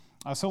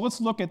So let's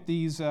look at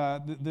this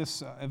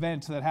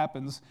event that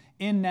happens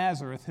in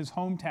Nazareth, his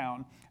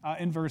hometown,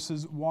 in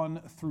verses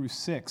 1 through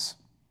 6.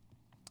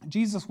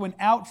 Jesus went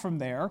out from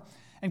there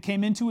and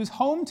came into his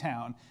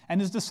hometown, and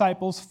his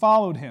disciples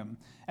followed him.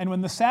 And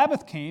when the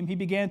Sabbath came, he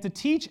began to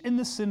teach in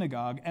the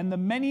synagogue, and the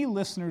many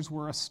listeners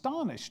were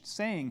astonished,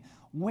 saying,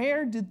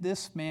 "Where did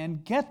this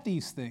man get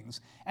these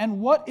things?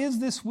 And what is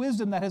this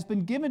wisdom that has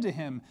been given to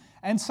him,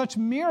 and such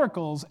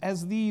miracles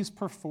as these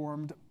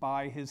performed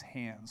by his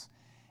hands?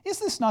 Is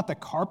this not the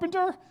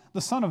carpenter,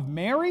 the son of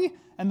Mary,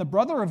 and the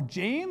brother of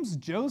James,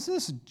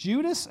 Joseph,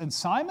 Judas, and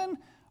Simon?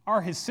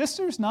 Are his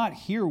sisters not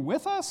here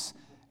with us?"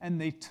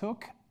 And they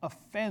took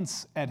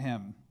offense at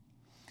him.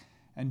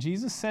 And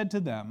Jesus said to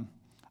them,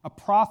 "A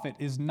prophet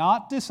is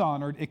not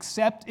dishonored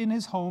except in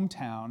his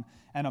hometown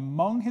and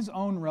among his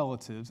own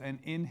relatives and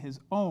in his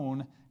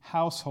own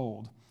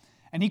household."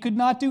 And he could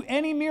not do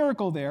any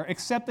miracle there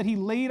except that he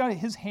laid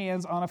his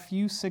hands on a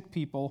few sick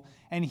people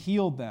and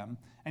healed them.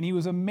 And he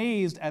was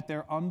amazed at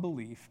their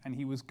unbelief, and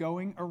he was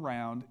going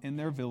around in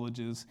their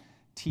villages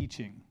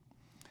teaching.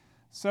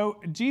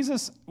 So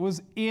Jesus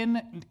was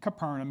in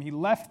Capernaum. He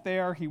left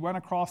there. He went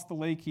across the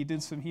lake. He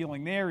did some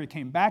healing there. He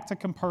came back to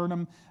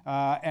Capernaum,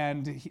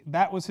 and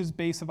that was his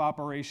base of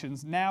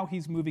operations. Now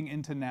he's moving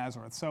into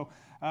Nazareth. So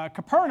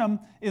Capernaum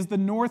is the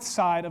north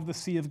side of the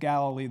Sea of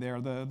Galilee there,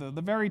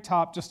 the very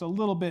top, just a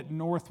little bit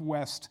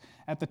northwest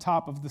at the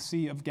top of the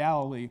Sea of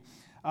Galilee.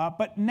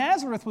 But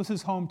Nazareth was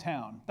his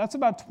hometown. That's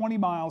about 20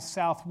 miles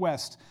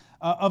southwest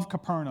of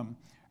Capernaum.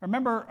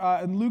 Remember,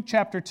 in Luke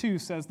chapter 2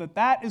 says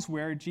that is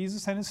where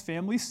Jesus and his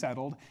family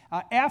settled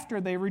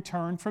after they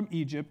returned from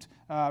Egypt.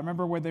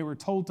 Remember where they were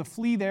told to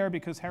flee there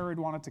because Herod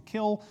wanted to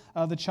kill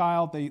the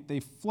child. They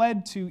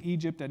fled to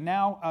Egypt, and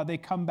now they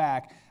come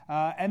back,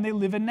 and they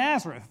live in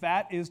Nazareth.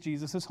 That is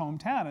Jesus'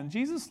 hometown. And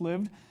Jesus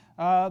lived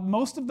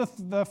most of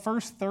the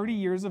first 30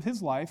 years of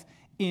his life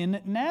in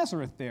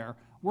Nazareth there,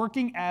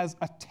 working as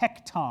a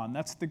tekton.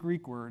 That's the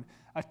Greek word.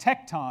 A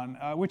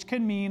tekton, which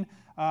can mean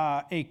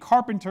a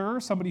carpenter,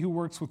 somebody who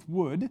works with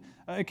wood.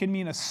 It can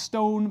mean a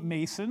stone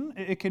mason.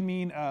 It can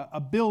mean a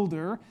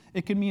builder.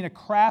 It can mean a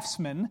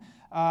craftsman.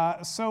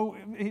 So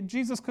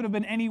Jesus could have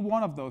been any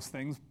one of those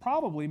things.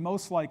 Probably,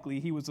 most likely,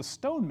 he was a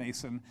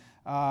stonemason,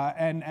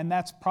 and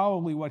that's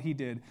probably what he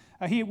did.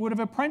 He would have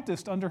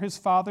apprenticed under his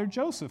father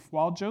Joseph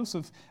while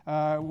Joseph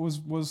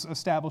was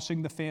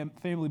establishing the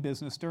family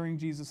business during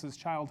Jesus'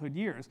 childhood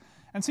years.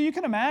 And so you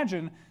can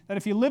imagine that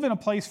if you live in a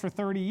place for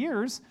 30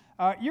 years,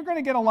 you're going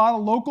to get a lot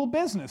of local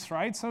business,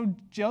 right? So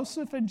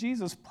Joseph and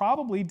Jesus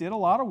probably did a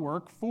lot of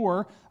work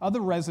for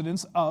the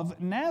residents of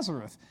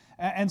Nazareth.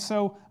 And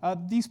so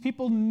these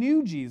people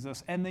knew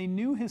Jesus, and they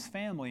knew his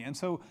family. And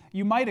so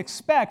you might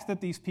expect that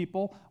these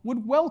people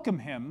would welcome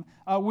him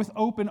with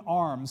open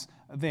arms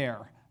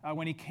there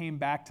when he came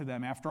back to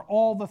them after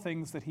all the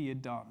things that he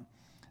had done.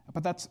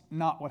 But that's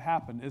not what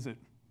happened, is it?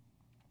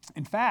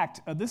 In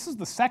fact, this is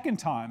the second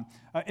time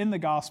in the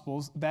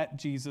Gospels that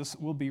Jesus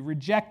will be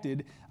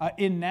rejected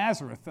in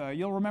Nazareth.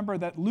 You'll remember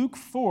that Luke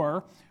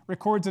 4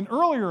 records an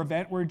earlier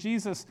event where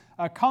Jesus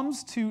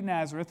comes to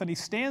Nazareth and he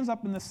stands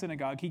up in the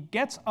synagogue. He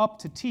gets up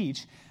to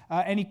teach,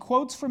 and he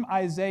quotes from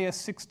Isaiah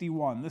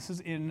 61. This is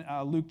in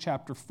Luke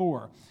chapter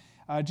 4.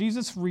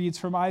 Jesus reads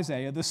from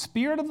Isaiah, "The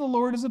Spirit of the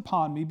Lord is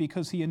upon me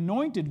because he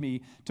anointed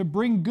me to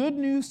bring good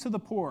news to the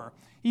poor.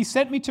 He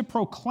sent me to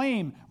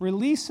proclaim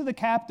release to the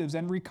captives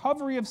and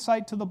recovery of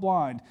sight to the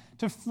blind,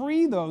 to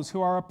free those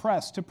who are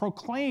oppressed, to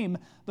proclaim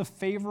the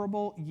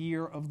favorable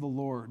year of the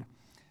Lord."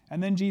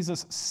 And then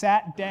Jesus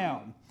sat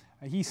down.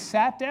 He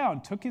sat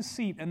down, took his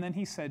seat, and then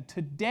he said,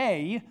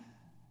 "Today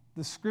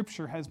the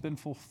scripture has been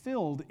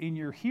fulfilled in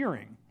your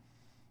hearing."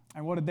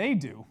 And what did they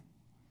do?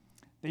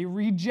 They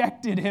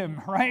rejected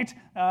him, right?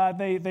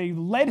 They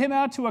led him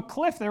out to a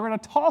cliff. They were going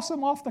to toss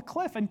him off the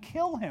cliff and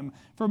kill him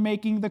for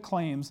making the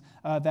claims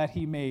that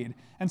he made.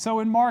 And so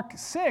in Mark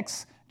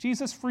 6,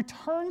 Jesus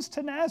returns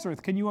to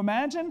Nazareth. Can you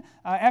imagine?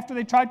 After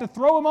they tried to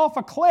throw him off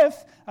a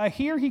cliff,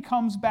 here he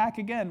comes back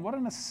again. What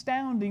an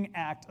astounding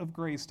act of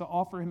grace to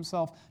offer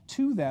himself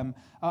to them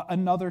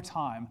another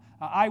time.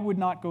 I would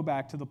not go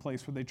back to the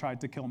place where they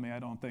tried to kill me, I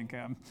don't think.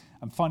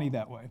 I'm funny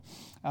that way.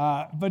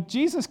 But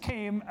Jesus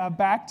came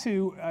back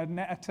to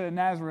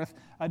Nazareth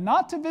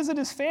not to visit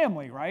his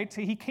family, right?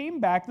 He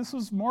came back. This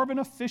was more of an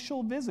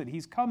official visit.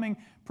 He's coming,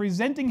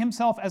 presenting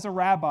himself as a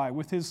rabbi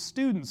with his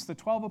students, the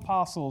 12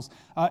 apostles,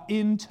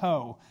 in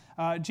tow.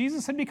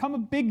 Jesus had become a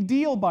big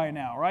deal by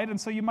now, right?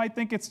 And so you might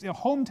think it's a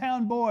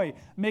hometown boy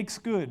makes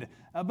good.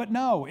 But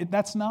no,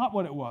 that's not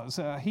what it was.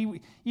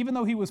 Even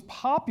though he was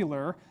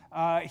popular,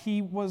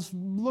 he was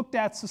looked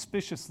at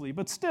suspiciously.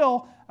 But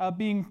still,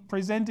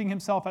 presenting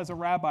himself as a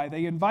rabbi,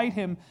 they invite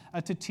him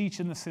to teach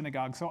in the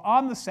synagogue. So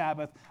on the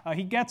Sabbath,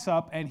 he gets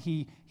up and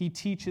he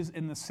teaches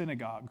in the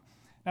synagogue.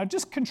 Now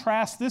just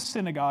contrast this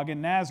synagogue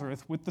in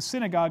Nazareth with the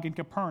synagogue in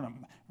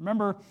Capernaum.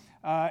 Remember,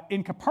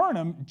 in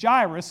Capernaum,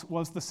 Jairus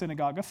was the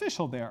synagogue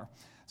official there.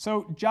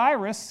 So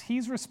Jairus,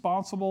 he's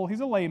responsible,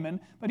 he's a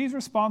layman, but he's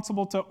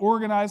responsible to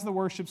organize the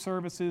worship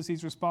services,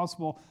 he's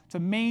responsible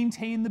to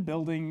maintain the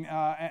building,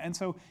 and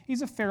so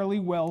he's a fairly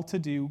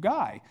well-to-do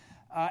guy.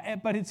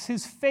 But it's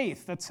his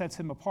faith that sets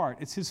him apart.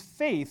 It's his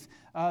faith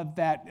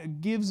that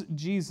gives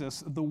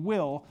Jesus the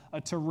will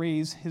to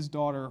raise his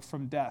daughter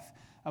from death.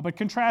 But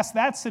contrast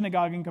that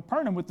synagogue in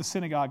Capernaum with the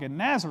synagogue in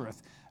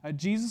Nazareth.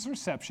 Jesus'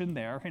 reception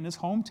there in his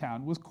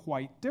hometown was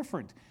quite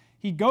different.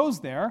 He goes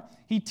there,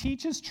 he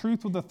teaches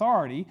truth with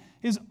authority.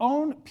 His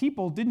own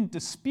people didn't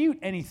dispute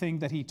anything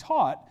that he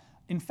taught.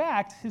 In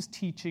fact, his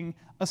teaching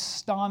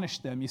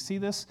astonished them. You see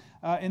this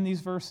in these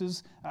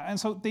verses? And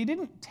so they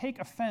didn't take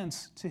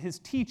offense to his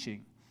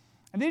teaching.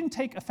 And they didn't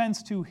take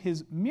offense to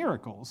his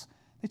miracles.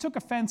 They took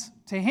offense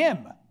to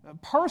him.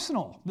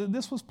 Personal.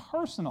 This was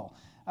personal.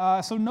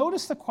 So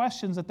notice the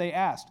questions that they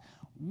asked.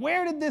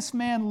 Where did this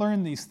man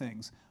learn these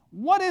things?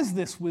 What is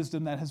this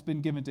wisdom that has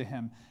been given to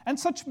him? And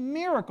such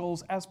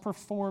miracles as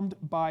performed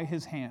by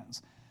his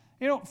hands.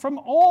 From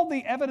all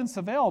the evidence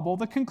available,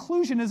 the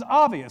conclusion is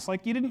obvious.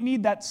 Like, you didn't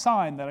need that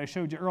sign that I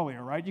showed you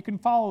earlier, right? You can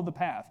follow the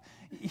path.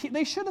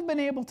 They should have been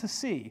able to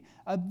see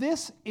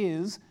this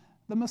is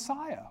the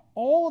Messiah.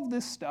 All of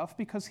this stuff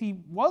because he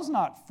was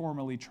not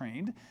formally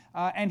trained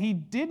and he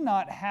did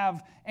not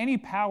have any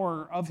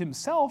power of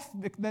himself.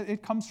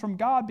 It comes from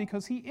God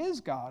because he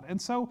is God.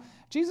 And so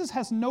Jesus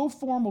has no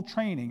formal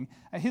training.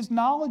 His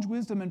knowledge,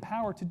 wisdom, and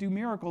power to do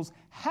miracles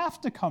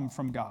have to come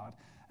from God.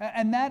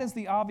 And that is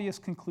the obvious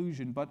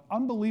conclusion, but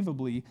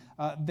unbelievably,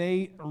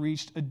 they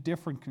reached a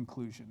different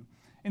conclusion.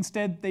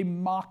 Instead, they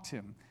mocked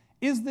him.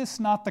 Is this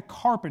not the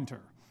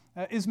carpenter?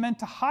 Is meant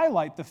to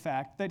highlight the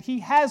fact that he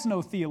has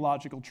no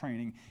theological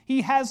training.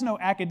 He has no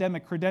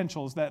academic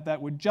credentials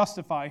that would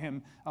justify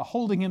him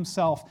holding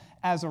himself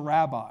as a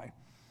rabbi.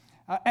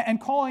 And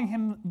calling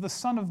him the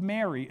son of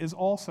Mary is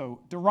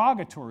also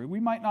derogatory. We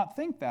might not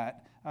think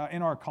that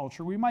in our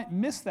culture. We might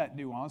miss that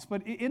nuance,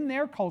 but in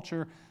their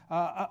culture,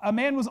 a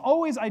man was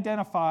always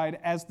identified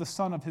as the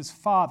son of his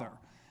father.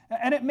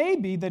 And it may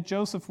be that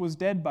Joseph was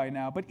dead by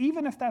now, but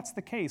even if that's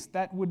the case,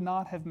 that would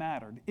not have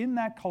mattered. In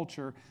that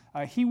culture,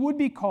 he would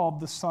be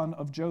called the son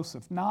of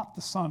Joseph, not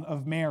the son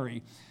of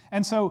Mary.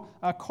 And so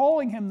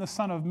calling him the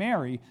son of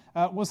Mary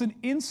was an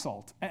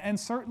insult and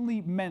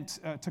certainly meant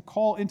to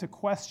call into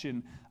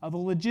question the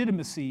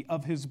legitimacy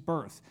of his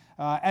birth,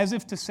 as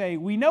if to say,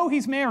 we know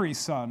he's Mary's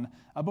son,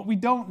 but we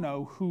don't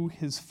know who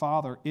his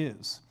father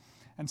is.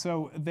 And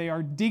so they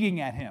are digging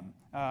at him,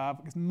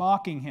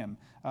 mocking him,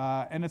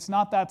 and it's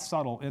not that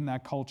subtle in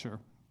that culture.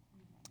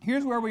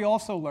 Here's where we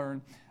also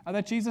learn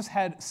that Jesus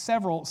had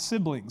several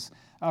siblings.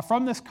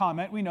 From this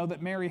comment, we know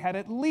that Mary had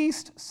at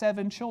least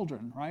 7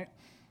 children, right?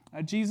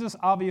 Jesus,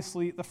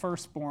 obviously the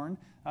firstborn.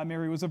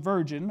 Mary was a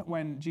virgin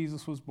when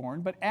Jesus was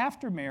born. But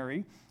after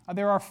Mary,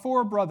 there are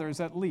 4 brothers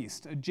at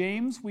least.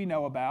 James, we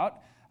know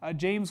about.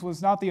 James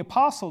was not the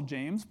apostle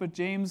James, but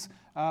James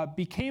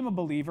became a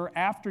believer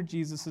after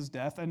Jesus'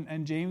 death,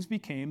 and James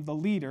became the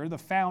leader, the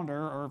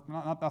founder, or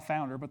not the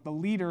founder, but the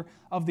leader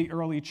of the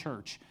early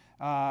church.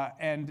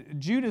 And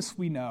Judas,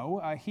 we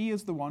know, he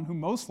is the one who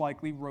most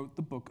likely wrote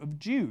the book of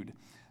Jude.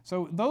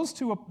 So those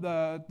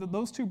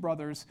two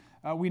brothers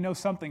we know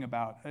something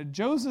about.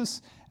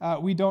 Joseph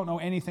we don't know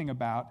anything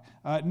about,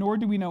 nor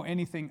do we know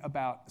anything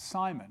about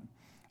Simon.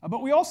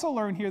 But we also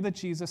learn here that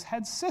Jesus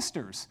had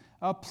sisters,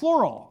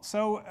 plural,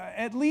 so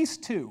at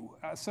least 2.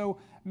 So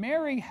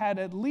Mary had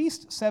at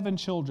least 7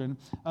 children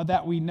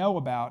that we know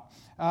about.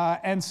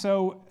 And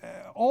so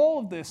all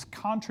of this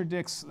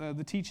contradicts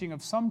the teaching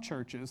of some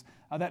churches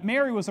that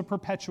Mary was a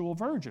perpetual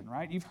virgin,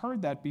 right? You've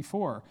heard that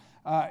before.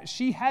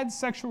 She had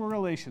sexual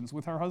relations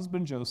with her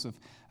husband Joseph,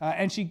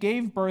 and she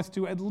gave birth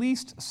to at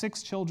least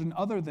 6 children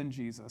other than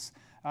Jesus.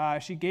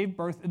 She gave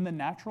birth in the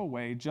natural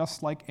way,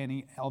 just like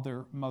any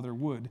other mother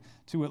would,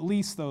 to at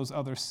least those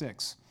other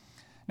 6.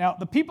 Now,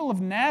 the people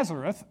of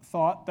Nazareth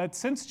thought that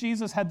since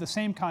Jesus had the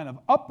same kind of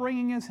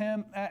upbringing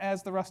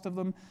as the rest of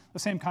them, the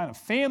same kind of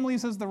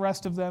families as the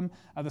rest of them,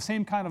 the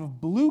same kind of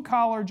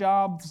blue-collar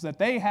jobs that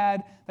they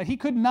had, that he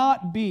could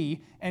not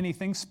be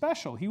anything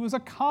special. He was a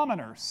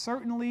commoner,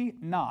 certainly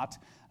not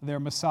their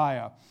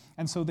Messiah.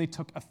 And so they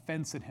took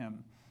offense at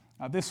him.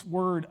 This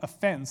word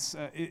offense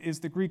is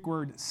the Greek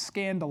word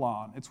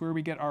scandalon. It's where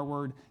we get our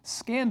word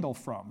scandal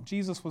from.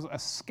 Jesus was a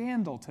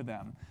scandal to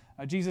them.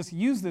 Jesus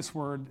used this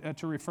word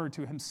to refer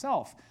to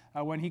himself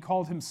when he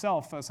called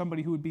himself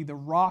somebody who would be the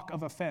rock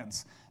of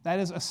offense. That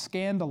is a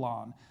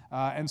scandalon.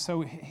 And so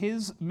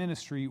his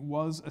ministry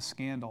was a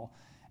scandal.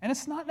 And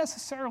it's not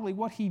necessarily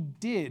what he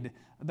did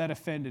that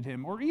offended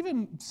him, or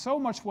even so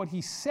much what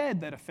he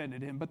said that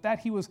offended him, but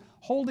that he was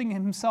holding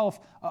himself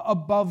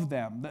above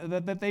them,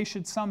 that they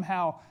should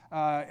somehow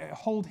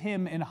hold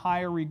him in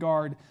higher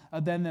regard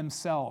than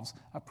themselves,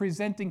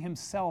 presenting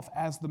himself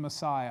as the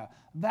Messiah.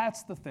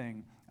 That's the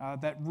thing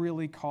that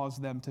really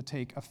caused them to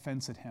take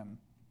offense at him.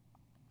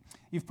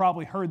 You've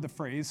probably heard the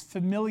phrase,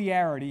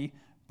 familiarity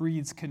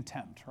breeds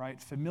contempt, right?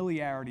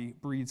 Familiarity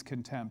breeds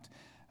contempt.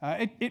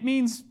 It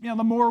means, the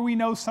more we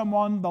know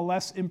someone, the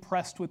less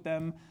impressed with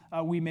them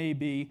we may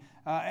be.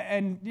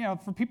 And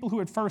for people who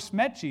had first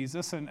met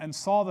Jesus and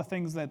saw the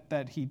things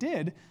that he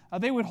did,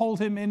 they would hold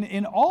him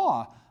in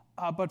awe.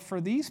 But for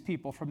these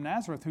people from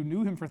Nazareth who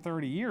knew him for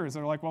 30 years,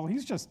 they're like, well,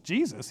 he's just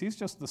Jesus. He's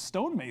just the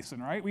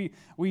stonemason, right?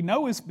 We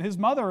know his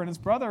mother and his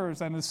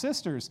brothers and his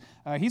sisters.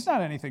 He's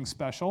not anything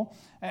special.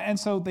 And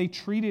so they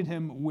treated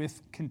him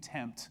with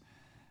contempt.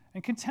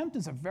 And contempt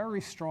is a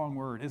very strong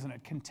word, isn't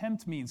it?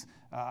 Contempt means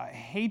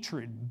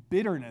hatred,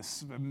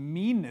 bitterness,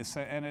 meanness,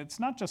 and it's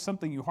not just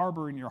something you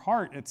harbor in your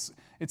heart.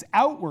 It's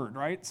outward,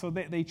 right? So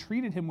they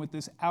treated him with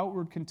this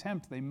outward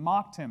contempt. They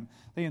mocked him.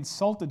 They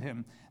insulted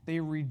him. They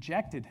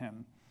rejected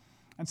him.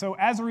 And so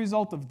as a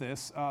result of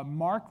this,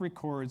 Mark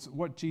records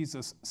what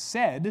Jesus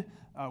said,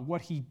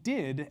 what he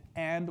did,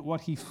 and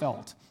what he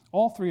felt.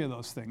 All three of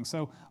those things.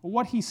 So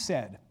what he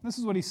said, this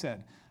is what he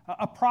said.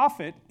 A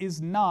prophet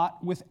is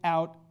not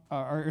without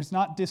or is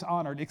not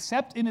dishonored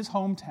except in his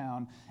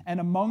hometown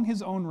and among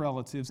his own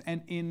relatives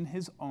and in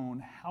his own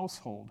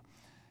household.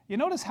 You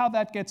notice how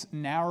that gets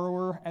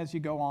narrower as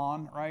you go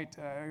on, right?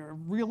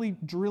 Really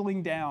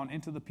drilling down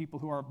into the people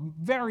who are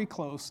very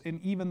close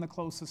and even the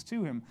closest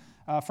to him,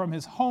 from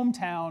his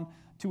hometown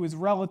to his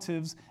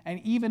relatives and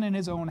even in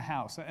his own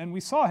house. And we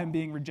saw him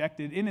being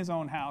rejected in his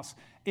own house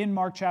in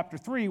Mark chapter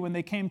 3 when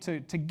they came to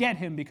get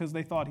him because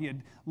they thought he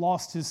had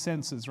lost his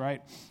senses,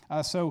 right?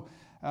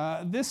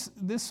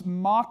 This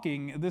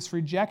mocking, this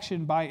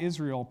rejection by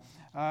Israel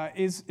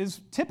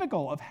is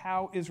typical of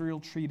how Israel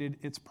treated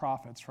its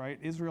prophets, right?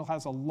 Israel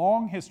has a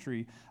long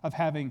history of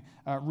having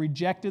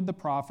rejected the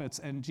prophets,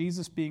 and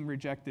Jesus being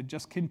rejected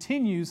just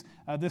continues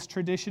this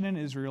tradition in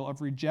Israel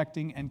of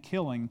rejecting and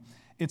killing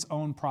its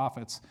own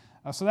prophets.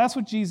 So that's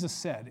what Jesus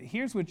said.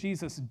 Here's what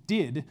Jesus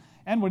did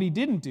and what he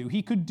didn't do.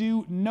 He could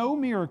do no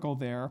miracle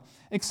there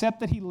except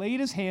that he laid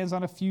his hands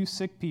on a few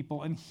sick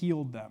people and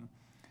healed them.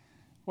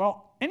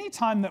 Well,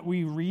 anytime that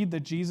we read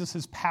that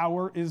Jesus'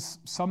 power is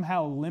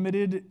somehow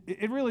limited,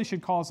 it really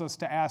should cause us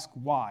to ask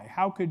why.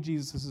 How could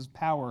Jesus'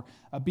 power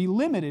be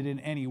limited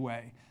in any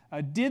way?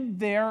 Did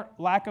their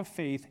lack of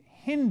faith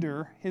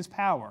hinder his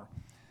power?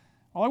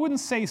 Well, I wouldn't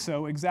say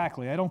so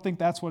exactly. I don't think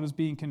that's what is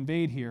being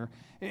conveyed here.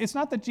 It's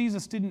not that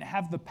Jesus didn't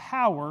have the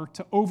power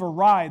to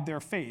override their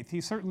faith. He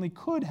certainly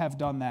could have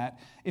done that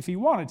if he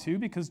wanted to,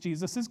 because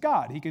Jesus is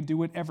God. He can do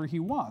whatever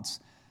he wants.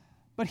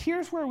 But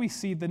here's where we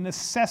see the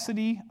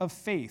necessity of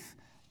faith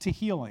to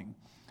healing.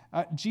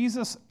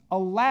 Jesus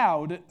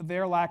allowed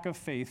their lack of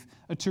faith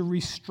to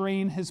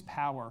restrain his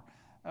power.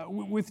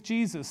 With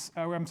Jairus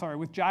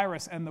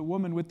and the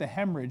woman with the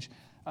hemorrhage,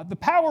 the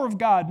power of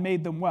God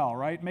made them well,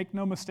 right? Make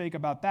no mistake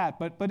about that.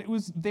 But it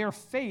was their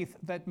faith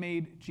that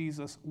made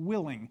Jesus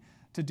willing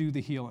to do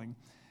the healing.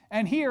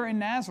 And here in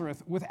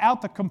Nazareth,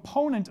 without the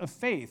component of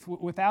faith,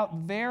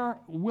 without their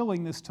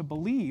willingness to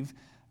believe,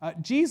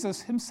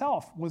 Jesus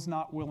himself was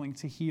not willing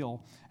to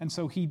heal, and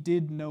so he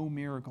did no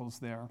miracles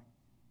there.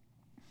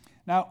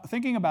 Now,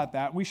 thinking about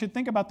that, we should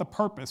think about the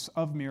purpose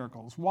of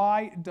miracles.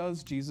 Why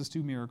does Jesus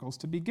do miracles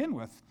to begin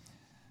with?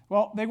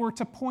 Well, they were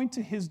to point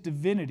to his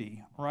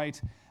divinity,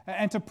 right,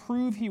 and to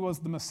prove he was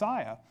the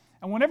Messiah.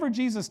 And whenever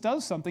Jesus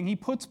does something, he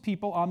puts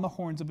people on the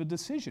horns of a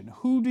decision.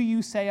 Who do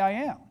you say I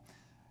am?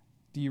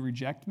 Do you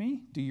reject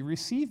me? Do you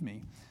receive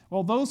me?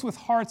 Well, those with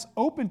hearts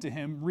open to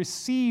him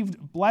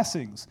received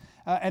blessings,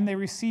 and they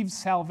received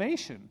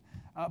salvation.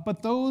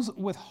 But those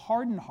with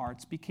hardened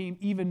hearts became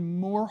even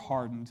more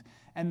hardened,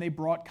 and they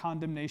brought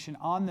condemnation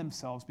on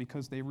themselves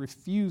because they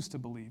refused to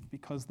believe,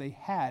 because they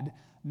had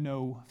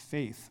no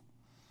faith.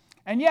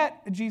 And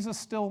yet, Jesus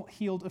still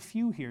healed a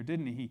few here,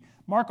 didn't he?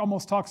 Mark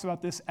almost talks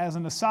about this as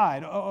an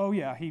aside. Oh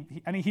yeah, he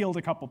healed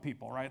a couple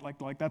people, right?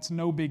 Like that's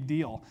no big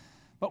deal.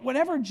 But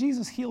whenever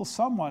Jesus heals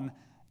someone,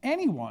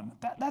 anyone,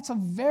 that's a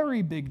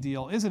very big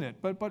deal, isn't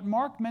it? But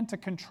Mark meant to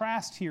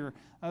contrast here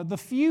the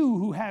few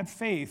who had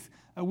faith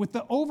with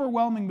the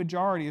overwhelming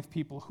majority of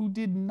people who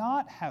did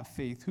not have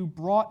faith, who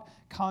brought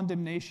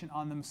condemnation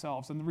on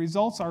themselves. And the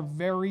results are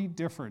very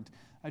different.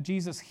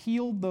 Jesus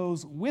healed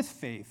those with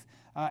faith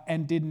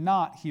and did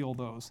not heal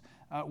those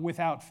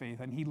without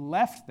faith. And he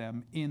left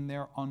them in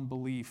their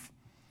unbelief.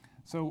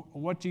 So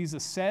what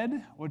Jesus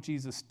said, what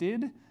Jesus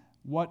did,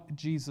 what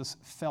Jesus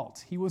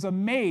felt. He was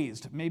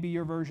amazed, maybe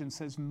your version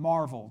says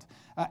marveled,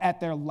 at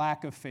their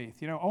lack of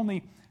faith.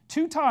 Only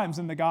 2 times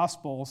in the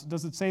Gospels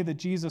does it say that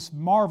Jesus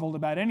marveled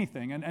about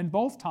anything, and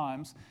both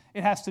times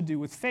it has to do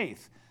with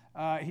faith.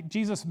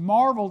 Jesus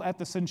marveled at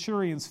the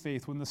centurion's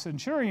faith when the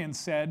centurion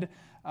said,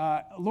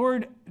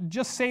 Lord,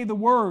 just say the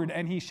word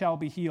and he shall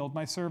be healed.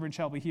 My servant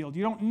shall be healed.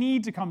 You don't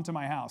need to come to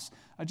my house.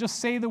 Just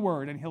say the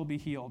word and he'll be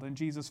healed. And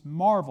Jesus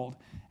marveled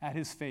at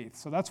his faith.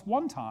 So that's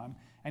one time.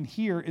 And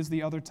here is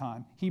the other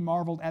time. He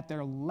marveled at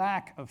their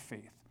lack of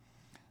faith.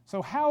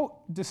 So how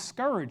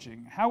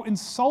discouraging, how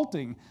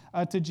insulting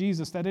to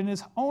Jesus that in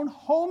his own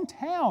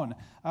hometown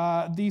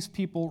these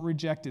people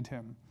rejected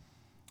him.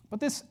 But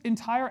this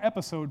entire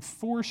episode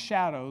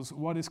foreshadows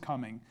what is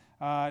coming,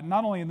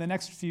 not only in the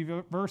next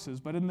few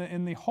verses, but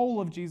in the whole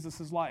of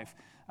Jesus' life.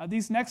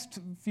 These next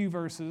few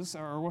verses,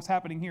 or what's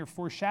happening here,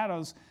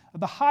 foreshadows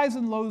the highs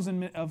and lows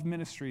of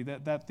ministry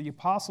that the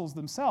apostles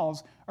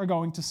themselves are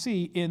going to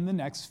see in the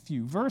next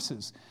few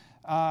verses.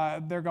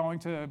 They're going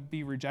to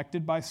be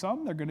rejected by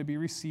some. They're going to be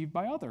received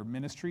by others.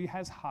 Ministry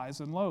has highs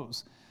and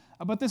lows.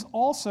 But this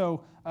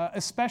also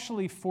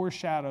especially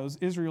foreshadows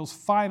Israel's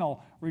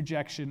final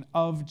rejection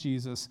of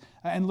Jesus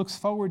and looks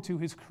forward to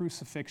his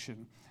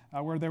crucifixion,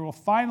 where they will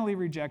finally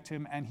reject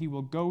him and he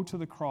will go to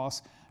the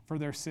cross for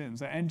their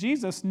sins. And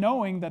Jesus,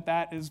 knowing that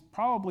that is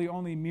probably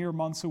only mere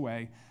months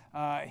away,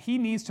 he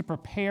needs to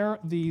prepare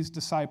these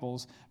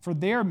disciples for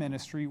their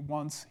ministry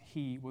once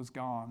he was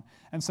gone.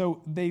 And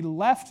so they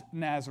left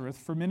Nazareth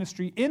for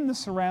ministry in the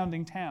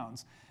surrounding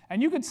towns.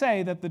 And you could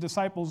say that the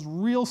disciples'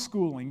 real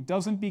schooling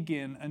doesn't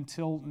begin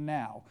until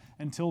now,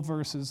 until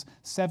verses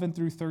 7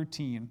 through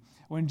 13,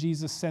 when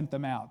Jesus sent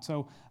them out.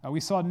 So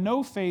we saw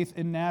no faith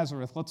in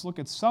Nazareth. Let's look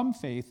at some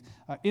faith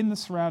in the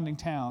surrounding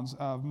towns.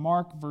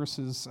 Mark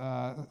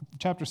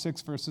chapter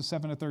 6, verses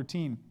 7 to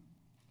 13.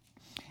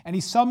 And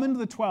he summoned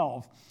the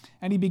 12,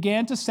 and he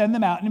began to send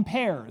them out in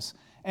pairs,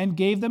 and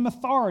gave them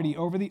authority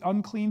over the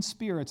unclean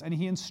spirits. And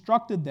he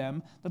instructed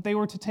them that they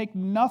were to take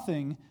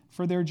nothing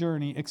for their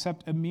journey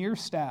except a mere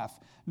staff,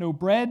 no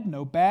bread,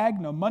 no bag,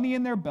 no money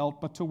in their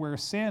belt, but to wear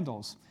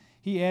sandals.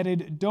 He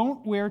added,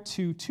 "Don't wear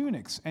 2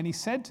 tunics." And he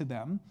said to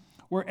them,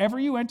 "Wherever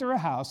you enter a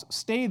house,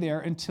 stay there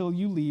until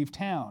you leave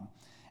town.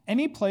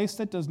 Any place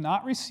that does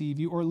not receive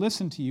you or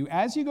listen to you,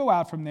 as you go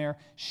out from there,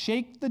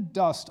 shake the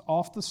dust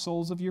off the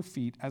soles of your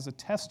feet as a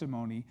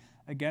testimony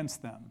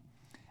against them."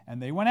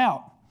 And they went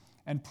out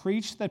and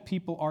preached that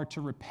people are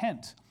to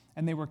repent.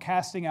 And they were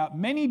casting out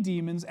many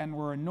demons and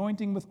were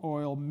anointing with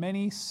oil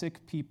many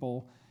sick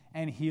people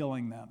and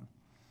healing them.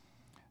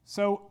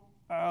 So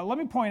let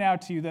me point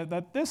out to you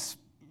that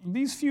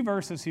these few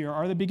verses here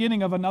are the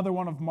beginning of another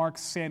one of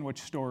Mark's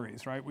sandwich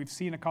stories, right? We've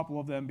seen a couple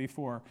of them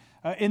before.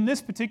 In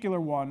this particular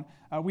one,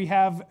 we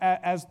have,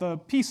 as the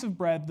piece of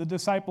bread, the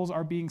disciples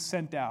are being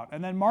sent out.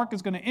 And then Mark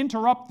is going to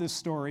interrupt this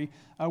story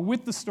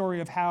with the story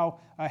of how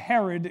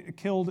Herod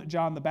killed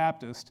John the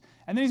Baptist.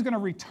 And then he's going to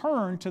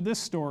return to this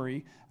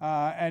story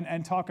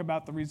and talk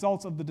about the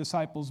results of the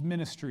disciples'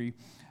 ministry.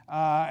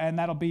 And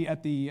that'll be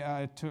at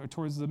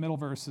towards the middle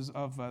verses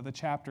of the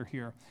chapter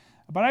here.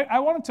 But I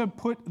wanted to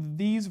put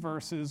these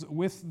verses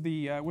with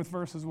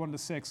verses 1 to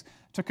 6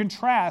 to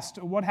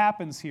contrast what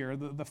happens here,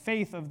 the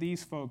faith of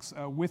these folks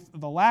with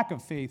the lack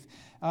of faith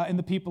in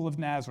the people of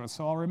Nazareth.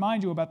 So I'll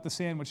remind you about the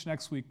sandwich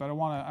next week, but I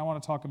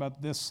want to talk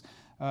about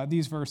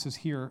these verses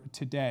here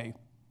today.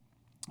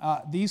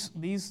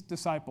 These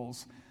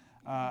disciples,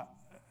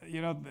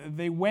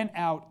 they went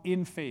out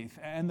in faith,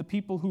 and the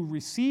people who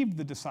received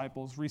the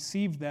disciples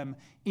received them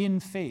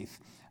in faith.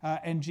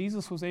 And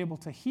Jesus was able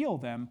to heal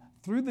them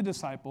through the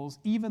disciples,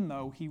 even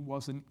though he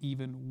wasn't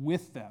even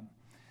with them.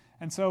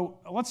 And so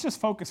let's just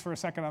focus for a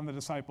second on the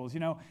disciples.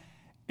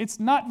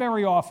 It's not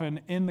very often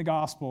in the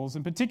Gospels,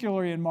 and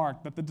particularly in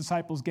Mark, that the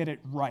disciples get it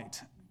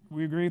right.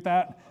 We agree with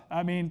that?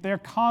 I mean, they're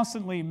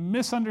constantly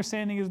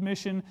misunderstanding his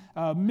mission,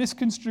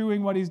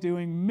 misconstruing what he's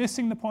doing,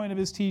 missing the point of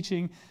his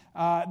teaching.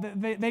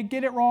 They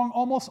get it wrong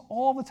almost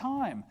all the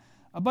time.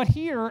 But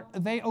here,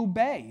 they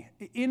obey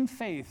in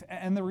faith,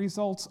 and the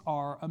results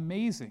are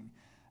amazing.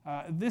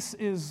 This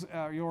is,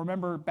 you'll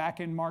remember back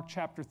in Mark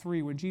chapter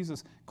 3, when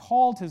Jesus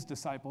called his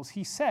disciples,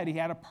 he said he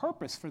had a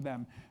purpose for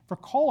them, for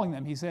calling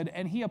them. He said,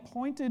 and he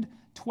appointed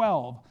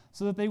 12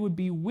 so that they would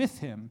be with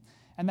him,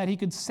 and that he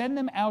could send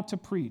them out to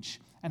preach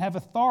and have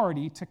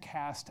authority to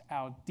cast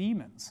out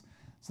demons.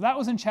 So that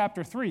was in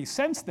chapter 3.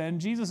 Since then,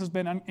 Jesus has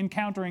been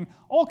encountering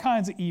all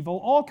kinds of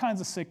evil, all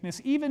kinds of sickness,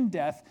 even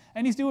death,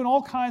 and he's doing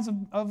all kinds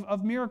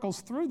of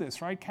miracles through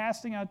this, right?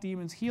 Casting out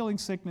demons, healing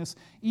sickness,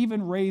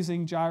 even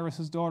raising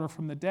Jairus' daughter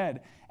from the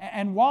dead.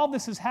 And while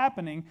this is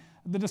happening,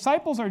 the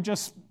disciples are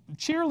just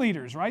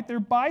cheerleaders, right? They're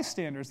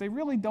bystanders. They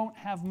really don't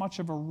have much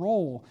of a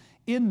role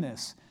in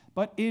this.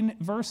 But in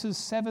verses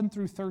 7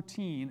 through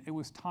 13, it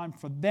was time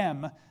for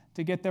them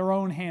to get their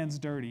own hands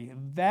dirty.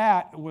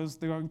 That was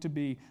going to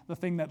be the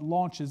thing that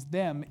launches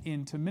them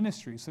into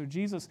ministry. So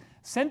Jesus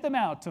sent them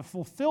out to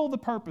fulfill the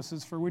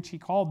purposes for which he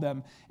called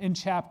them in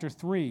chapter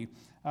 3,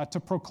 to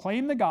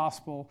proclaim the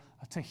gospel,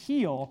 to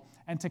heal,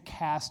 and to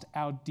cast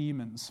out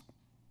demons.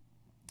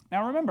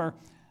 Now remember,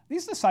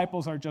 these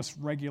disciples are just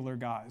regular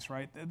guys,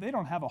 right? They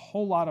don't have a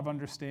whole lot of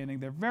understanding.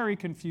 They're very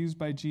confused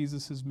by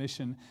Jesus'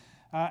 mission.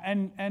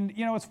 And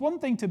it's one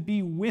thing to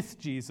be with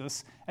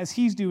Jesus as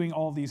he's doing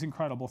all these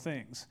incredible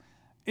things.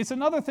 It's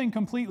another thing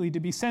completely to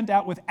be sent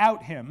out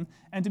without him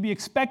and to be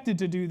expected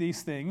to do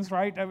these things,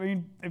 right? I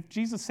mean, if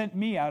Jesus sent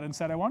me out and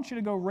said, I want you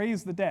to go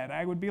raise the dead,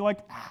 I would be like,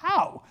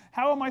 how?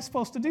 How am I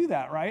supposed to do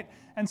that, right?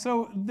 And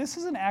so this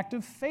is an act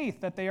of faith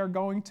that they are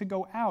going to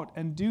go out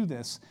and do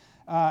this.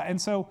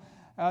 And so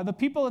the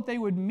people that they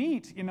would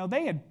meet,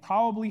 they had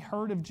probably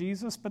heard of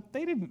Jesus, but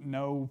they didn't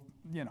know,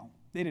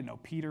 They didn't know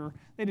Peter.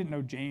 They didn't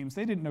know James.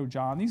 They didn't know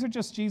John. These are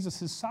just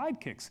Jesus'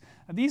 sidekicks.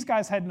 These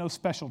guys had no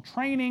special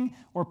training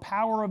or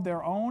power of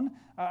their own.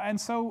 And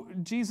so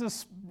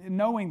Jesus,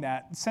 knowing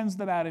that, sends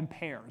them out in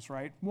pairs,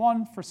 right?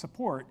 One, for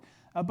support,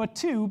 but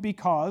two,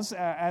 because,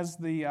 as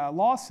the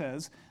law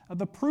says,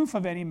 the proof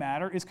of any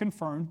matter is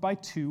confirmed by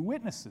two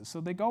witnesses.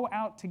 So they go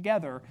out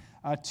together,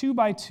 two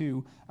by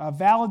two,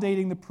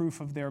 validating the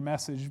proof of their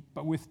message,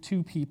 but with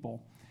two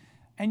people.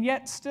 And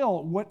yet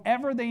still,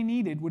 whatever they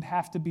needed would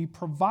have to be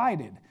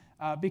provided,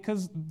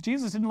 because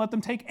Jesus didn't let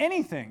them take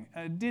anything,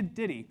 did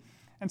he?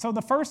 And so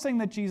the first thing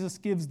that Jesus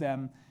gives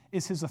them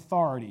is his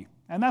authority.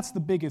 And that's the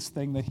biggest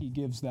thing that he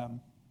gives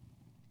them.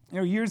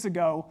 Years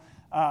ago,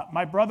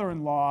 my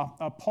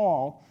brother-in-law,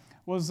 Paul,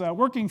 was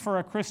working for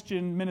a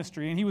Christian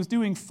ministry, and he was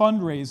doing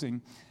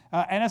fundraising.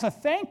 And as a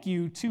thank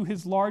you to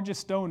his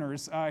largest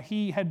donors,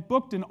 he had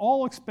booked an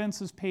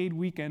all-expenses-paid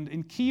weekend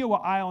in Kiowa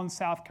Island,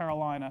 South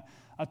Carolina,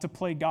 to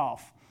play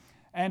golf.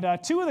 And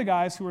two of the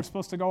guys who were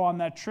supposed to go on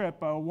that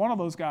trip, one of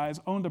those guys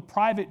owned a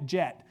private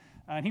jet,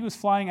 and he was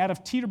flying out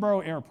of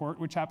Teterboro Airport,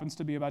 which happens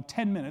to be about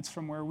 10 minutes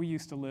from where we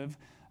used to live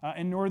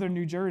in northern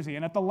New Jersey.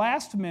 And at the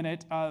last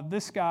minute,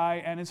 this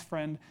guy and his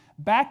friend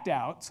backed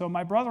out. So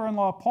my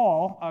brother-in-law,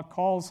 Paul,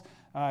 calls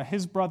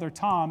his brother,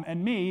 Tom,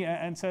 and me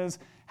and says,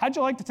 "How'd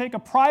you like to take a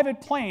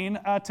private plane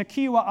to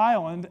Kiowa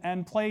Island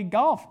and play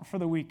golf for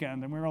the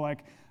weekend?" And we were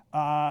like,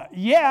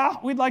 yeah,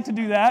 we'd like to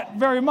do that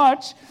very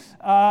much.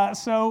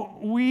 So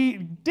we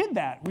did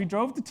that. We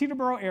drove to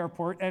Teterboro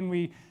Airport, and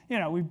we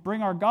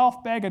bring our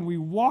golf bag, and we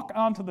walk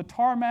onto the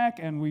tarmac,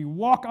 and we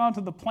walk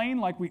onto the plane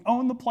like we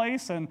own the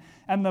place, and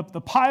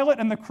the pilot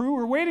and the crew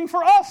were waiting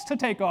for us to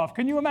take off.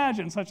 Can you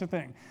imagine such a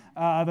thing?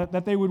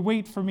 That they would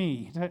wait for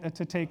me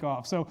to take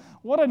off. So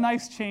what a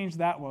nice change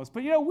that was.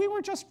 But we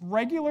were just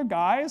regular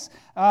guys.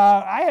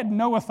 I had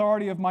no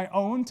authority of my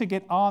own to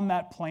get on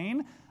that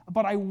plane,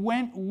 but I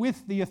went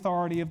with the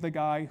authority of the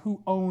guy who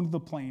owned the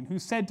plane, who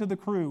said to the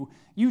crew,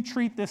 "You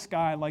treat this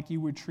guy like you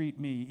would treat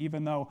me,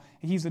 even though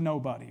he's a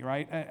nobody,"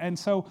 right? And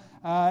so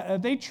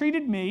they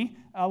treated me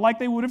like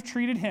they would have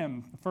treated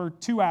him for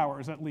 2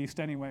 hours at least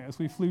anyway, as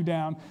we flew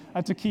down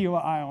to Kiowa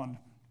Island.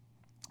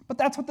 But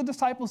that's what the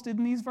disciples did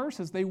in these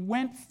verses. They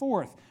went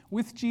forth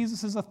with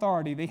Jesus'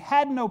 authority. They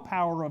had no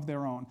power of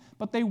their own,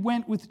 but they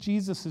went with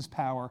Jesus'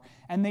 power,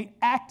 and they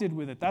acted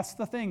with it. That's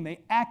the thing. They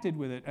acted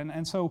with it.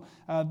 And so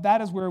that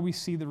is where we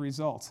see the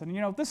results. And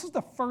this is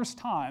the first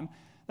time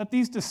that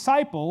these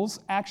disciples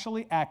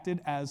actually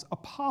acted as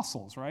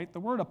apostles, right?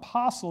 The word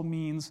apostle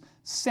means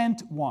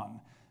sent one.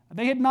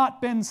 They had not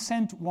been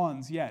sent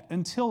ones yet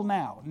until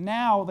now.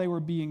 Now they were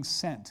being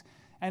sent.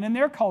 And in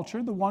their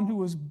culture, the one who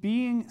was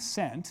being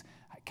sent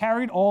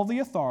carried all the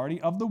authority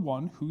of the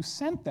one who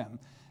sent them.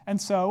 And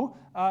so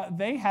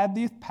they had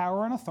the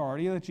power and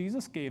authority that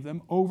Jesus gave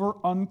them over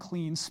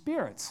unclean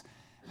spirits.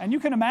 And you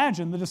can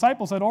imagine the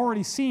disciples had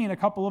already seen a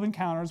couple of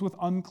encounters with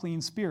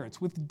unclean spirits,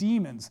 with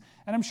demons.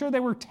 And I'm sure they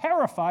were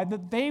terrified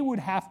that they would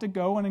have to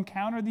go and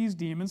encounter these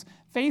demons,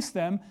 face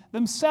them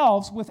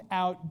themselves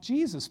without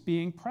Jesus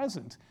being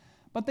present.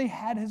 But they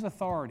had his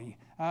authority,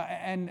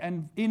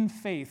 and in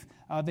faith,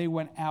 they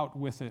went out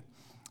with it.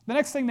 The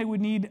next thing they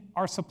would need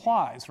are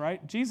supplies,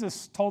 right?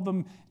 Jesus told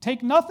them,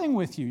 take nothing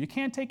with you. You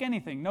can't take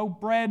anything. No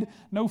bread,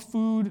 no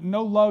food,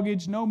 no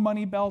luggage, no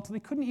money belt.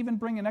 They couldn't even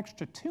bring an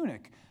extra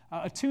tunic.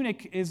 A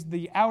tunic is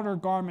the outer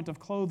garment of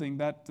clothing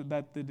that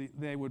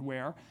they would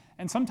wear.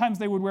 And sometimes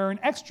they would wear an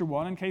extra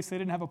one in case they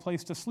didn't have a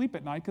place to sleep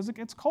at night because it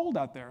gets cold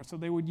out there. So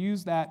they would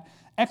use that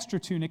extra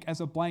tunic as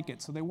a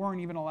blanket. So they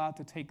weren't even allowed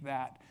to take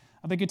that.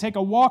 They could take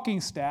a walking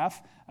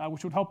staff,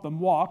 which would help them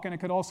walk, and it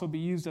could also be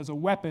used as a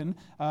weapon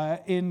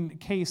in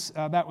case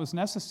that was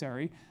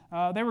necessary.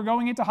 They were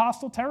going into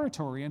hostile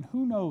territory, and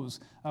who knows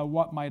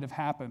what might have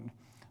happened.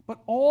 But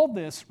all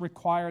this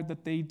required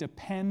that they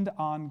depend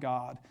on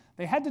God.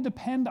 They had to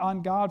depend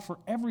on God for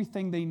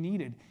everything they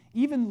needed,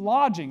 even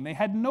lodging. They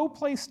had no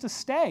place to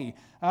stay,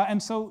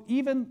 and so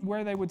even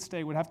where they would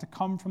stay would have to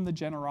come from the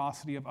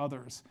generosity of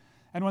others.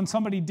 And when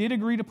somebody did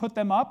agree to put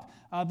them up,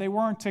 they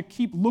weren't to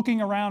keep looking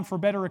around for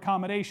better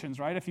accommodations,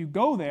 right? If you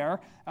go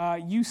there,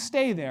 you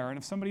stay there. And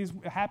if somebody's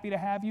happy to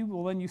have you,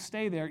 well, then you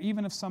stay there,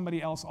 even if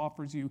somebody else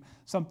offers you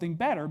something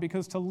better,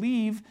 because to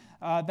leave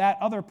that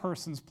other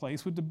person's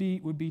place would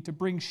be to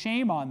bring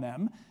shame on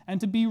them and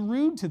to be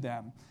rude to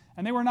them.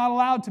 And they were not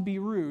allowed to be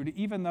rude,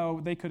 even though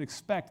they could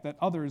expect that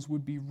others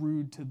would be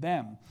rude to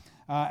them.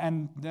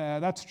 And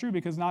that's true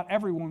because not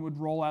everyone would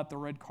roll out the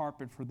red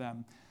carpet for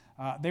them.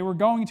 They were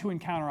going to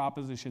encounter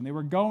opposition. They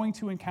were going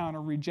to encounter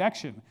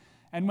rejection.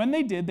 And when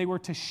they did, they were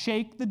to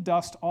shake the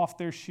dust off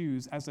their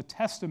shoes as a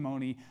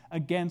testimony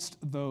against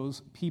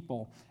those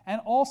people, and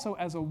also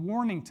as a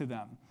warning to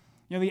them.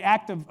 The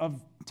act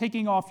of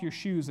taking off your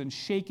shoes and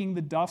shaking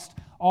the dust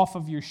off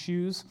of your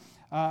shoes,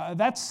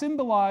 that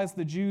symbolized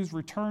the Jews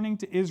returning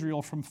to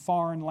Israel from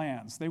foreign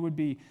lands. They would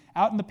be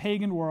out in the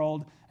pagan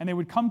world, and they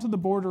would come to the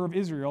border of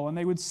Israel, and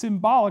they would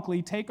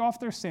symbolically take off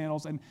their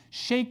sandals and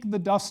shake the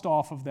dust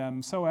off of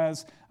them so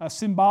as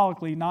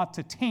symbolically not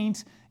to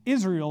taint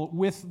Israel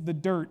with the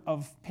dirt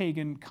of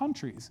pagan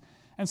countries.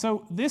 And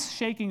so this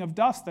shaking of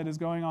dust that is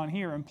going on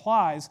here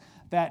implies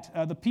that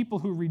the people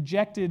who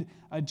rejected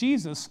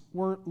Jesus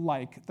were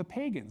like the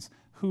pagans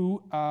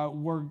who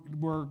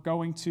were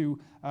going to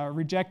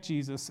reject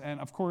Jesus. And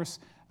of course,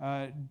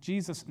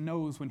 Jesus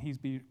knows when he's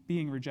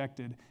being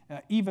rejected,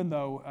 even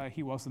though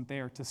he wasn't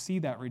there to see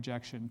that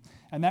rejection.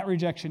 And that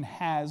rejection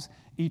has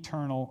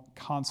eternal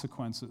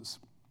consequences.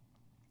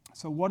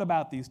 So what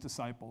about these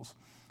disciples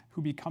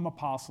who become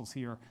apostles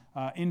here?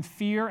 In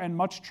fear and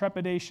much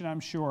trepidation, I'm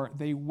sure,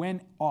 they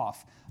went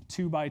off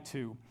 2 by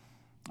 2.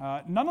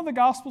 None of the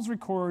Gospels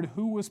record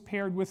who was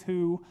paired with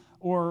who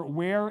or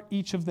where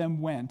each of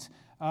them went,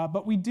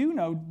 but we do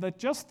know that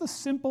just the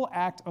simple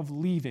act of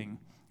leaving,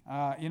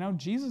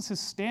 Jesus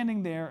is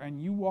standing there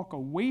and you walk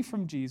away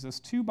from Jesus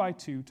 2 by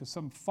 2 to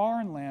some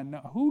foreign land.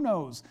 Who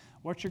knows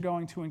what you're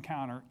going to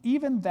encounter?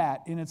 Even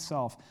that in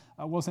itself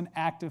was an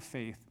act of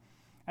faith.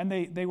 And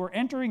they were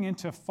entering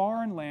into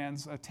foreign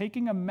lands,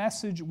 taking a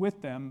message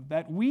with them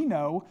that we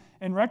know,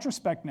 in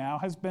retrospect now,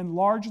 has been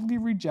largely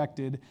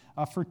rejected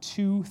for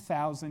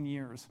 2,000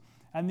 years.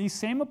 And these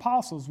same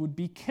apostles would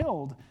be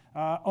killed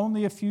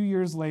only a few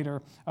years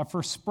later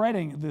for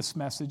spreading this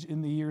message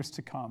in the years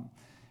to come.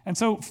 And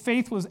so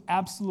faith was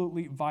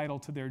absolutely vital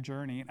to their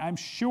journey. And I'm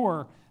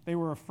sure they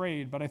were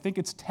afraid, but I think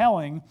it's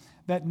telling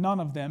that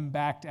none of them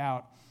backed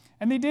out.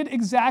 And they did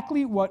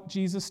exactly what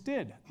Jesus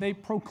did. They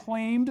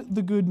proclaimed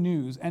the good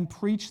news and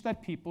preached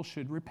that people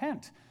should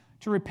repent.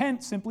 To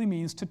repent simply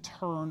means to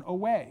turn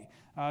away,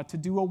 to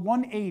do a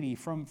 180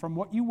 from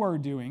what you were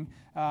doing,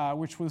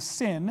 which was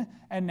sin,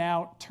 and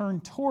now turn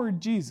toward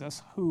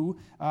Jesus, who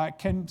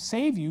can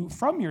save you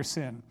from your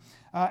sin.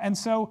 And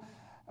so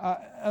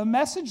a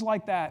message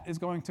like that is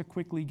going to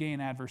quickly gain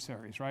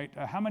adversaries, right?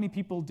 How many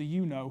people do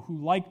you know who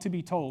like to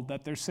be told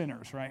that they're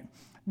sinners, right?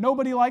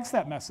 Nobody likes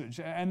that message,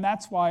 and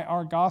that's why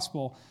our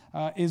gospel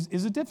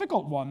is a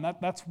difficult one.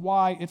 That's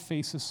why it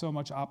faces so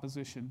much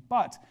opposition.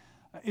 But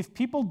if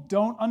people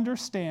don't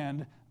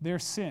understand their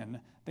sin,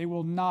 they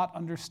will not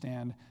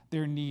understand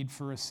their need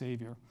for a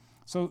Savior.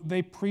 So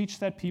they preach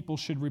that people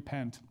should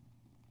repent.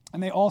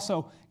 And they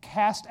also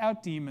cast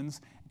out demons,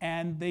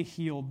 and they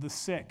healed the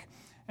sick.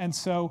 And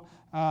so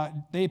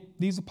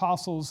these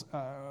apostles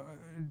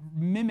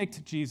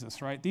mimicked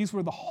Jesus, right? These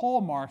were the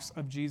hallmarks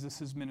of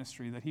Jesus'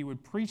 ministry, that he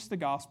would preach the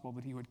gospel,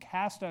 that he would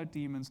cast out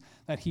demons,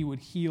 that he would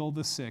heal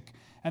the sick.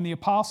 And the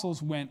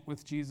apostles went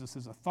with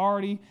Jesus'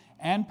 authority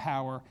and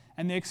power,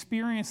 and they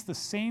experienced the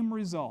same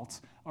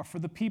results for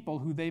the people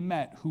who they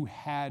met who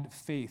had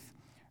faith.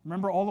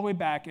 Remember all the way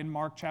back in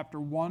Mark chapter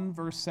 1,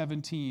 verse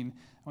 17,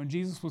 when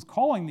Jesus was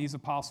calling these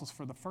apostles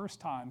for the first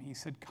time, he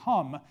said,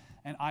 "Come,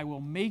 and I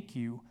will make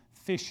you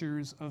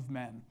fishers of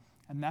men."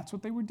 And that's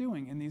what they were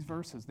doing in these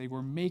verses. They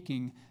were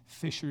making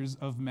fishers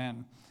of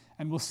men.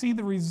 And we'll see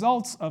the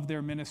results of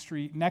their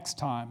ministry next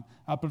time.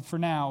 But for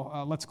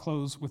now, let's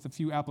close with a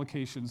few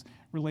applications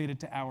related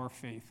to our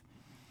faith.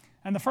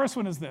 And the first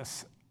one is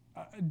this.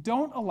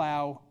 Don't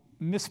allow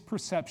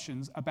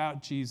misperceptions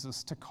about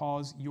Jesus to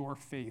cause your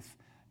faith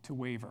to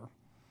waver.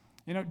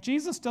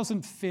 Jesus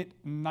doesn't fit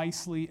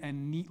nicely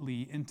and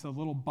neatly into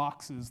little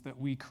boxes that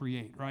we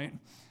create, right?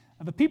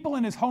 The people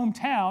in his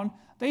hometown,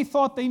 they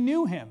thought they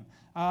knew him.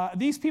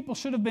 These people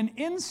should have been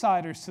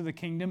insiders to the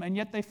kingdom, and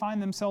yet they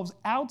find themselves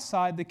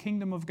outside the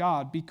kingdom of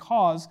God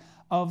because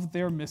of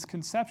their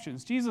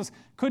misconceptions. Jesus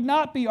could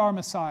not be our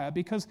Messiah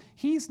because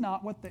he's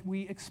not what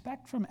we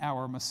expect from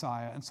our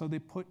Messiah, and so they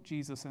put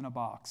Jesus in a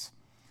box.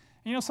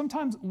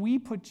 Sometimes we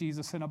put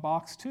Jesus in a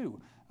box too.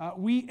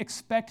 We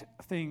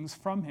expect things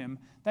from him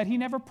that he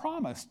never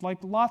promised, like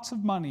lots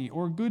of money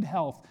or good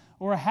health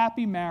or a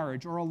happy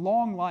marriage or a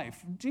long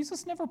life.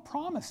 Jesus never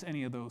promised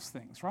any of those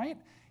things, right?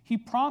 He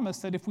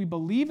promised that if we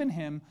believe in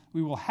him,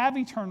 we will have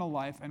eternal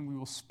life and we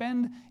will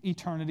spend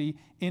eternity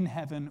in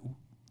heaven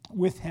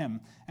with him.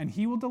 And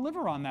he will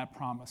deliver on that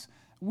promise.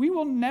 We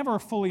will never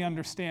fully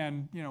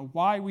understand,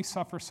 why we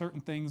suffer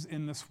certain things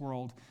in this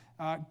world.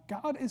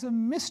 God is a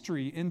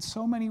mystery in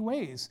so many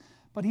ways.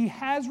 But he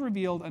has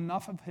revealed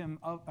enough of him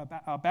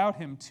about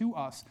him to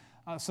us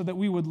so that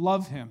we would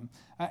love him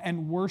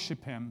and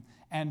worship him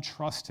and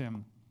trust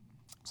him.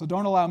 So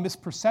don't allow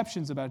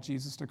misperceptions about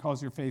Jesus to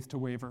cause your faith to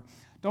waver.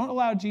 Don't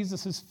allow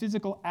Jesus'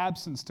 physical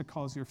absence to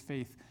cause your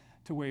faith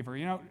to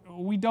waver.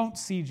 We don't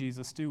see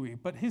Jesus, do we?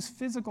 But his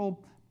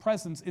physical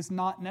presence is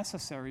not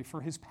necessary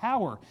for his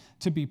power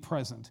to be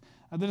present.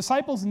 The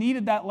disciples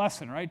needed that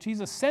lesson, right?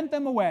 Jesus sent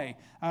them away,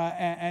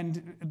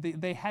 and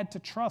they had to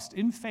trust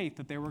in faith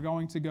that they were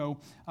going to go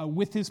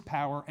with his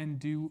power and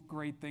do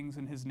great things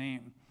in his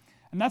name.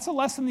 And that's a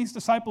lesson these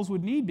disciples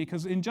would need,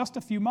 because in just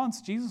a few months,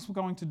 Jesus was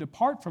going to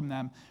depart from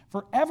them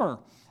forever.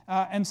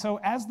 And so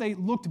as they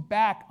looked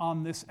back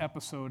on this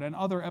episode and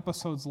other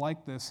episodes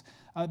like this,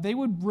 they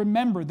would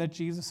remember that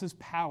Jesus'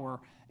 power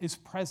is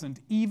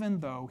present even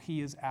though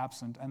he is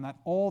absent, and that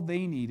all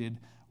they needed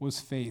was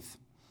faith.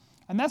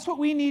 And that's what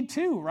we need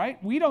too, right?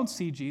 We don't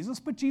see Jesus,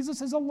 but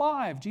Jesus is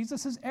alive.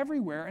 Jesus is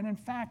everywhere. And in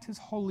fact, his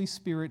Holy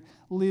Spirit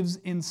lives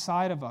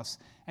inside of us.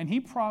 And he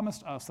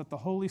promised us that the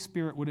Holy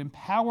Spirit would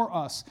empower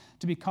us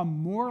to become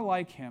more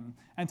like him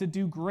and to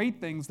do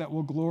great things that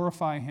will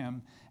glorify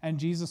him. And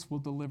Jesus will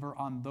deliver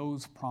on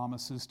those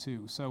promises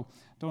too. So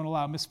don't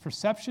allow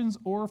misperceptions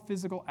or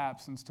physical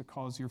absence to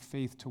cause your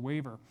faith to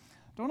waver.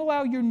 Don't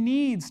allow your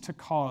needs to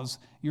cause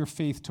your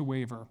faith to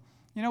waver.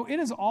 You know, it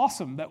is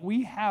awesome that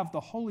we have the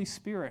Holy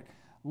Spirit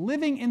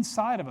living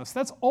inside of us.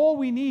 That's all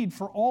we need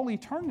for all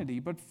eternity.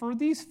 But for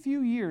these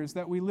few years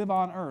that we live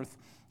on earth,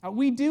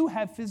 we do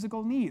have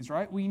physical needs,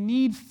 right? We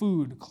need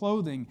food,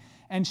 clothing,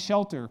 and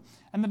shelter.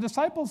 And the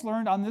disciples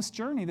learned on this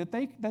journey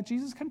that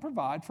Jesus can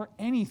provide for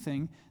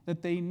anything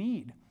that they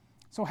need.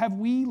 So have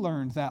we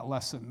learned that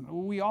lesson?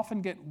 We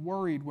often get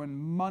worried when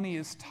money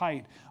is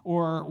tight,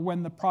 or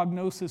when the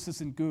prognosis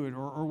isn't good,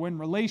 or when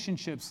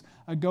relationships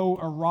go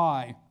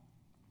awry.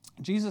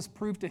 Jesus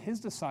proved to his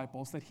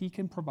disciples that he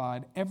can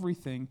provide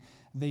everything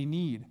they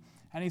need.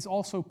 And he's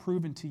also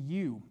proven to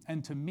you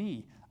and to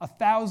me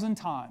 1,000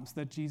 times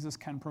that Jesus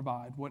can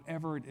provide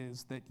whatever it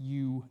is that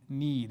you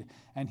need.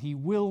 And he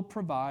will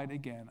provide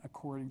again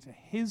according to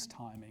his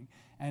timing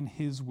and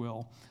his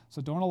will.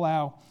 So don't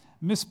allow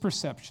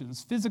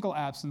misperceptions, physical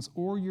absence,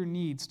 or your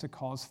needs to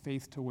cause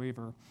faith to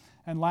waver.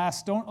 And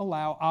last, don't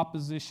allow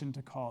opposition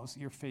to cause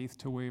your faith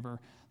to waver.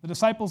 The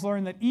disciples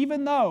learned that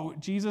even though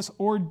Jesus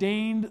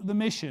ordained the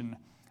mission,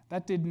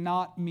 that did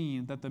not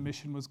mean that the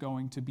mission was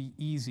going to be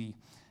easy.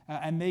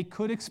 And they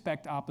could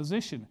expect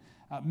opposition.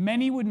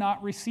 Many would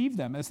not receive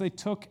them as they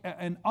took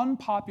an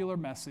unpopular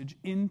message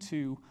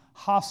into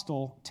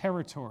hostile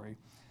territory.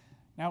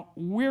 Now,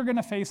 we're going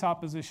to face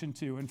opposition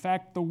too. In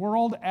fact, the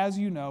world, as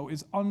you know,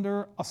 is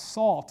under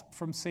assault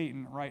from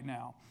Satan right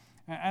now.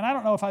 And I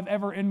don't know if I've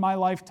ever in my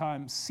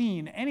lifetime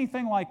seen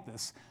anything like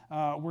this,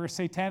 where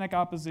satanic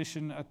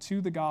opposition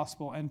to the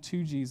gospel and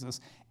to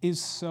Jesus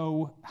is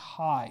so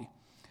high.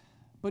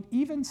 But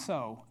even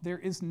so, there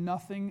is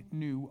nothing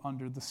new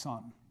under the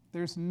sun.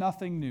 There's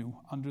nothing new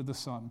under the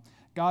sun.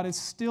 God is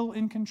still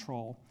in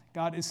control.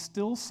 God is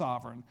still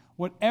sovereign.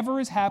 Whatever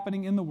is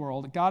happening in the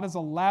world, God is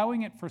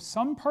allowing it for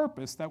some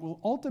purpose that will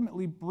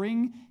ultimately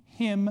bring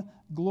him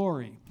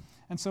glory.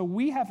 And so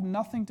we have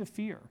nothing to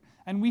fear,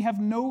 and we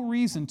have no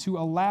reason to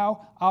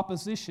allow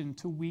opposition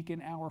to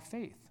weaken our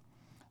faith.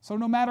 So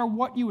no matter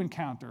what you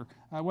encounter,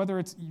 whether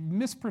it's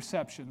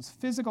misperceptions,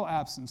 physical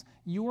absence,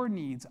 your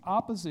needs,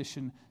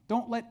 opposition,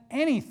 don't let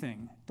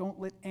anything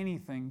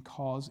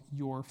cause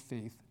your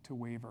faith to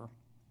waver.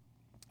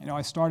 You know,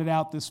 I started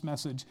out this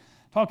message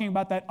talking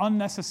about that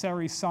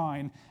unnecessary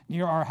sign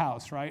near our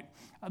house, right?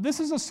 This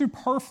is a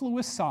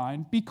superfluous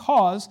sign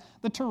because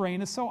the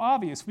terrain is so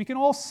obvious. We can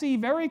all see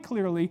very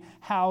clearly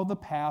how the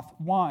path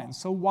winds.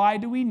 So why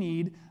do we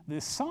need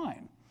this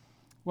sign?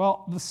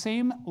 Well, the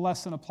same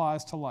lesson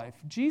applies to life.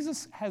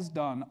 Jesus has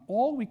done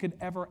all we could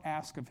ever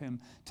ask of him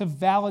to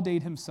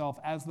validate himself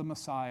as the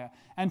Messiah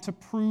and to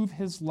prove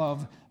his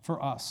love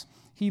for us.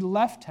 He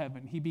left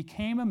heaven, he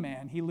became a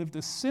man, he lived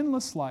a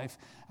sinless life,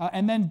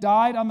 and then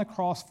died on the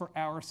cross for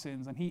our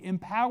sins. And he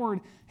empowered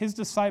his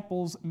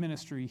disciples'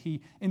 ministry.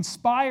 He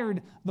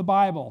inspired the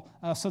Bible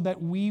so that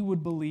we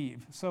would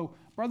believe. So,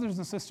 brothers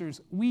and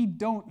sisters, we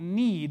don't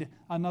need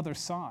another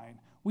sign.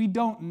 We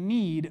don't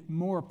need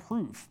more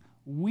proof.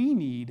 We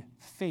need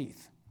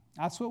faith.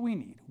 That's what we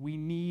need. We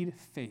need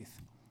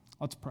faith.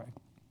 Let's pray.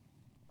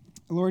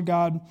 Lord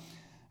God,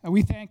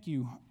 we thank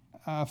you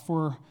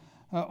for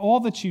all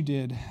that you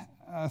did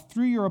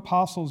through your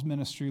apostles'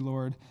 ministry,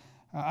 Lord.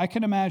 I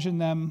can imagine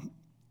them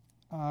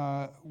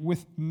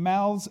with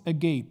mouths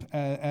agape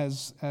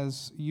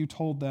as you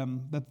told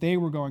them that they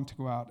were going to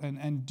go out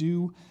and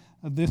do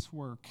this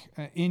work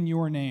in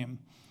your name.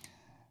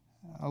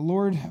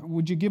 Lord,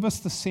 would you give us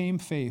the same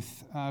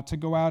faith to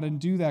go out and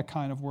do that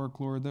kind of work,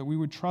 Lord, that we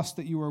would trust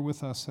that you are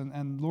with us,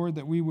 and Lord,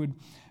 that we would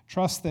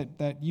trust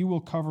that you will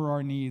cover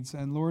our needs,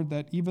 and Lord,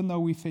 that even though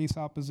we face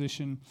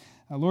opposition,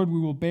 Lord, we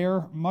will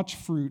bear much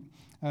fruit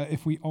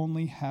if we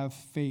only have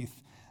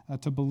faith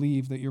to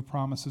believe that your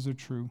promises are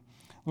true.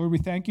 Lord, we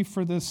thank you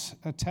for this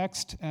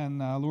text, and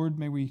Lord,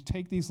 may we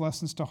take these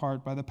lessons to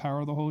heart by the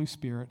power of the Holy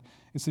Spirit.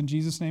 It's in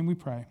Jesus' name we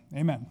pray.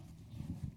 Amen.